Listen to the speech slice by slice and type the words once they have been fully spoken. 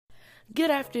Good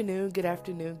afternoon, good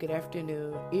afternoon, good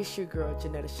afternoon. It's your girl,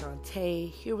 Janetta Shantae,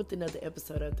 here with another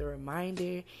episode of The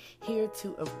Reminder, here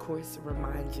to, of course,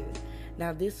 remind you.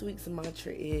 Now, this week's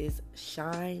mantra is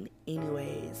shine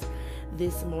anyways.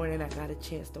 This morning, I got a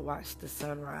chance to watch the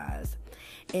sunrise.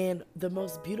 And the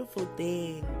most beautiful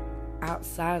thing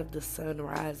outside of the sun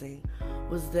rising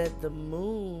was that the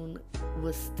moon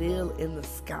was still in the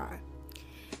sky.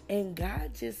 And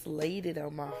God just laid it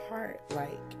on my heart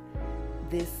like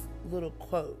this little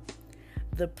quote: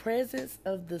 the presence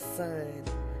of the sun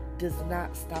does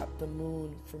not stop the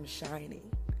moon from shining.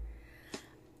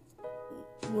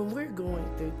 When we're going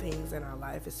through things in our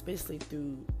life, especially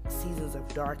through seasons of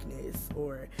darkness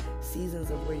or seasons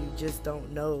of where you just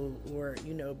don't know, or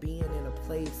being in a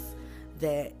place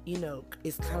that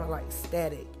is kind of like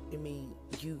static. I mean,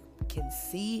 you can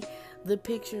see the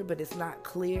picture but it's not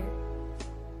clear.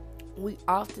 We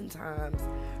oftentimes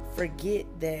forget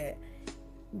that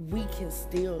we can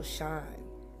still shine.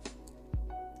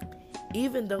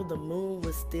 Even though the moon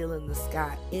was still in the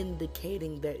sky,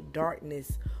 indicating that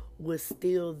darkness was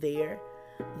still there,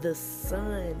 the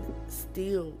sun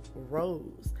still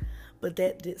rose. But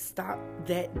that did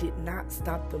not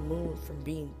stop the moon from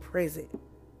being present.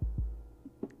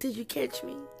 Did you catch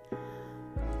me?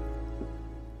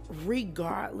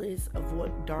 Regardless of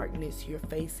what darkness you're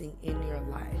facing in your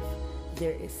life,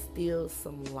 there is still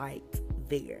some light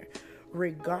there.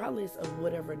 Regardless of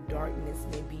whatever darkness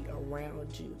may be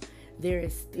around you, there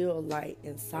is still light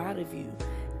inside of you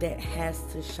that has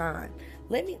to shine.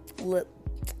 Let me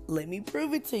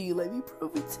prove it to you. Let me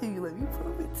prove it to you. Let me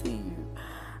prove it to you.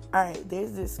 All right,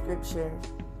 there's this scripture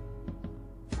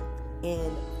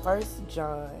in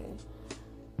John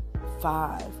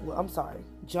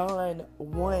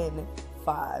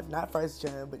 1:5, not 1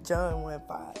 John, but John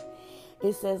 1:5.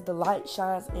 It says, "The light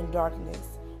shines in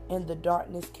darkness, and the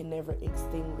darkness can never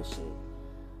extinguish it."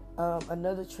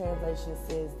 Another translation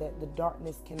says that the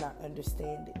darkness cannot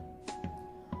understand it.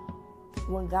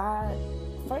 When God,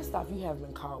 first off, you have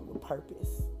been called with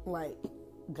purpose. Like,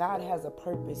 God has a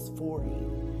purpose for you.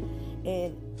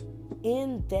 And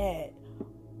in that,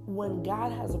 when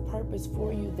God has a purpose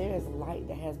for you, there is light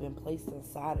that has been placed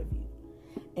inside of you.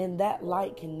 And that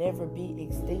light can never be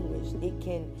extinguished. It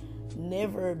can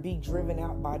never be driven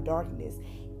out by darkness.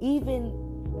 Even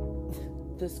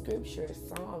the scripture,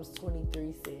 Psalms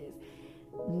 23 says,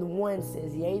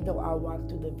 "Yea, though I walk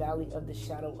through the valley of the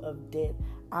shadow of death,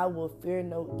 I will fear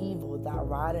no evil. Thy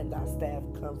rod and thy staff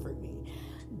comfort me."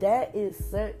 That is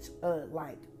such a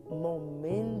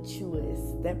momentous,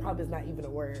 that probably is not even a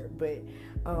word, but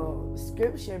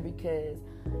scripture, because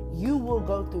you will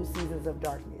go through seasons of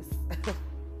darkness.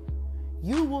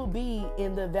 You will be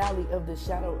in the valley of the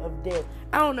shadow of death.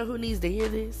 I don't know who needs to hear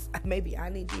this. Maybe I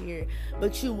need to hear it.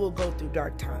 But you will go through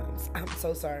dark times. I'm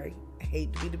so sorry. I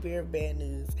hate to be the bearer of bad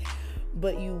news.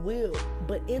 But you will.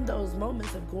 But in those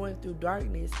moments of going through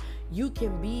darkness, you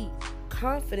can be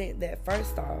confident that,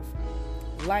 first off,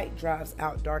 light drives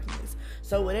out darkness.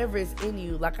 So whatever is in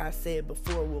you, like I said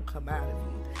before, will come out of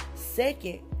you.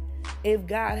 Second, if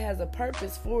God has a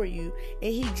purpose for you,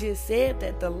 and he just said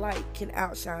that the light can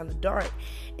outshine the dark.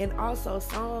 And also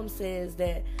Psalm says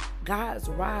that God's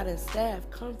rod and staff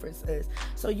comforts us.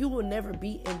 So you will never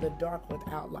be in the dark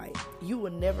without light. You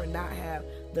will never not have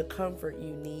the comfort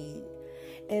you need.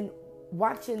 And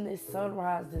watching this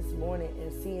sunrise this morning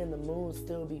and seeing the moon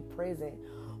still be present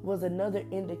was another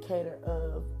indicator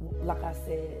of, like I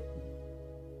said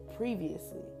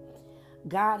previously,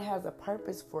 God has a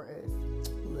purpose for us.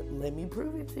 Let me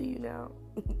prove it to you now.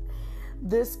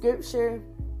 The scripture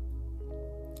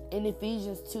in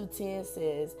Ephesians 2:10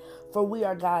 says, "For we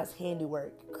are God's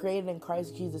handiwork, created in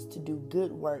Christ Jesus to do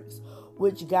good works,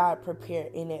 which God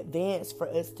prepared in advance for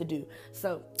us to do."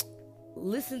 So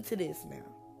listen to this now.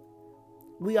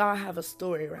 We all have a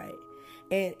story, right?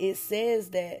 And it says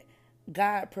that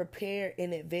God prepared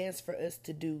in advance for us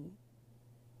to do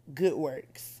good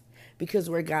works, because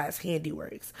we're God's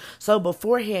handiworks. So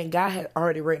beforehand, God had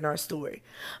already written our story.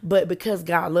 But because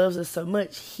God loves us so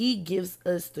much, he gives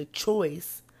us the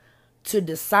choice to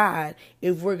decide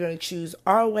if we're going to choose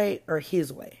our way or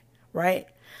his way, right?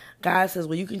 God says,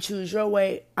 well, you can choose your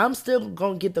way. I'm still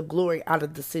going to get the glory out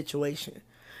of the situation.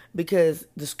 Because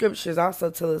the scriptures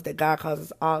also tell us that God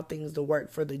causes all things to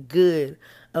work for the good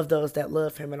of those that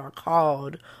love him and are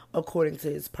called according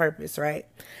to his purpose, right?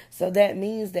 So that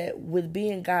means that with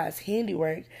being God's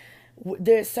handiwork,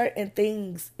 there's certain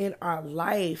things in our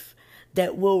life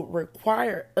that will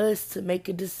require us to make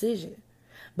a decision.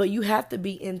 but you have to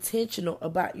be intentional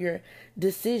about your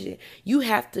decision. You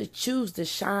have to choose to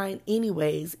shine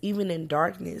anyways, even in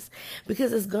darkness,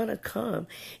 because it's gonna come.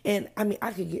 And I mean, I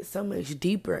could get so much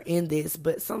deeper in this,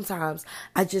 but sometimes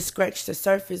I just scratch the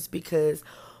surface, because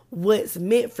what's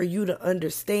meant for you to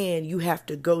understand, you have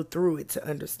to go through it to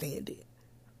understand it.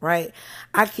 Right?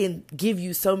 I can give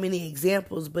you so many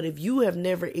examples, but if you have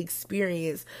never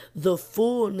experienced the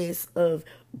fullness of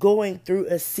going through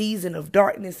a season of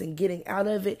darkness and getting out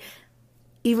of it,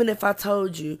 even if I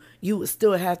told you, you would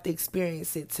still have to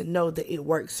experience it to know that it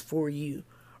works for you.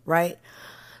 Right?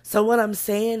 So what I'm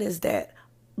saying is that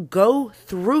go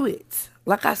through it.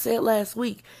 Like I said last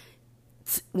week,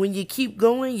 when you keep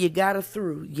going, you gotta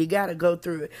go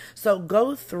through it. So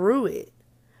go through it,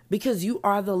 because you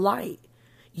are the light.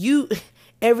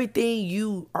 Everything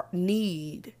you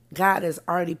need, God has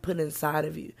already put inside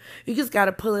of you. You just got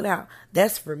to pull it out.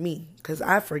 That's for me, because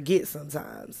I forget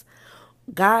sometimes.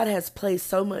 God has placed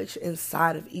so much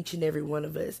inside of each and every one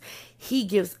of us. He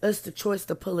gives us the choice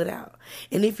to pull it out.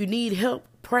 And if you need help,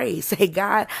 pray. Say,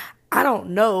 God, I don't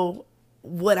know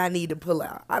what I need to pull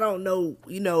out. I don't know,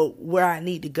 where I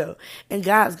need to go. And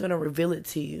God's going to reveal it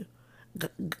to you.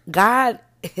 God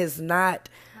is not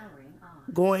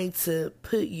going to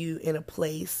put you in a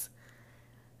place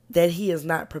that he has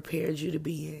not prepared you to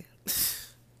be in.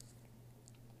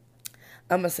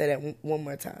 I'm going to say that one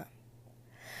more time.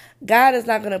 God is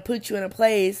not going to put you in a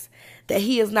place that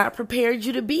he has not prepared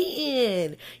you to be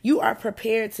in. You are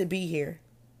prepared to be here.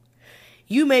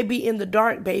 You may be in the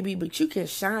dark, baby, but you can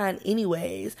shine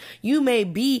anyways. You may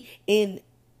be in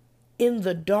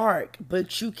the dark,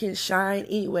 but you can shine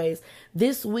anyways.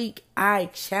 This week, I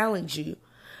challenge you.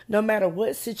 No matter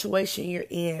what situation you're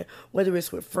in, whether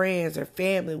it's with friends or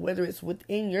family, whether it's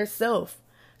within yourself,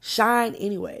 shine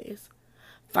anyways.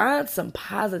 Find some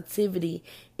positivity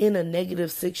in a negative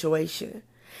situation.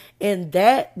 And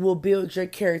that will build your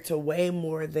character way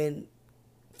more than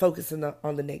focusing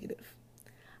on the negative.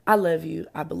 I love you.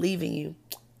 I believe in you.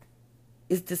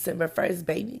 It's December 1st,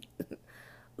 baby.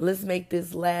 Let's make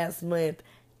this last month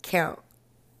count.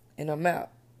 And I'm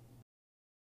out.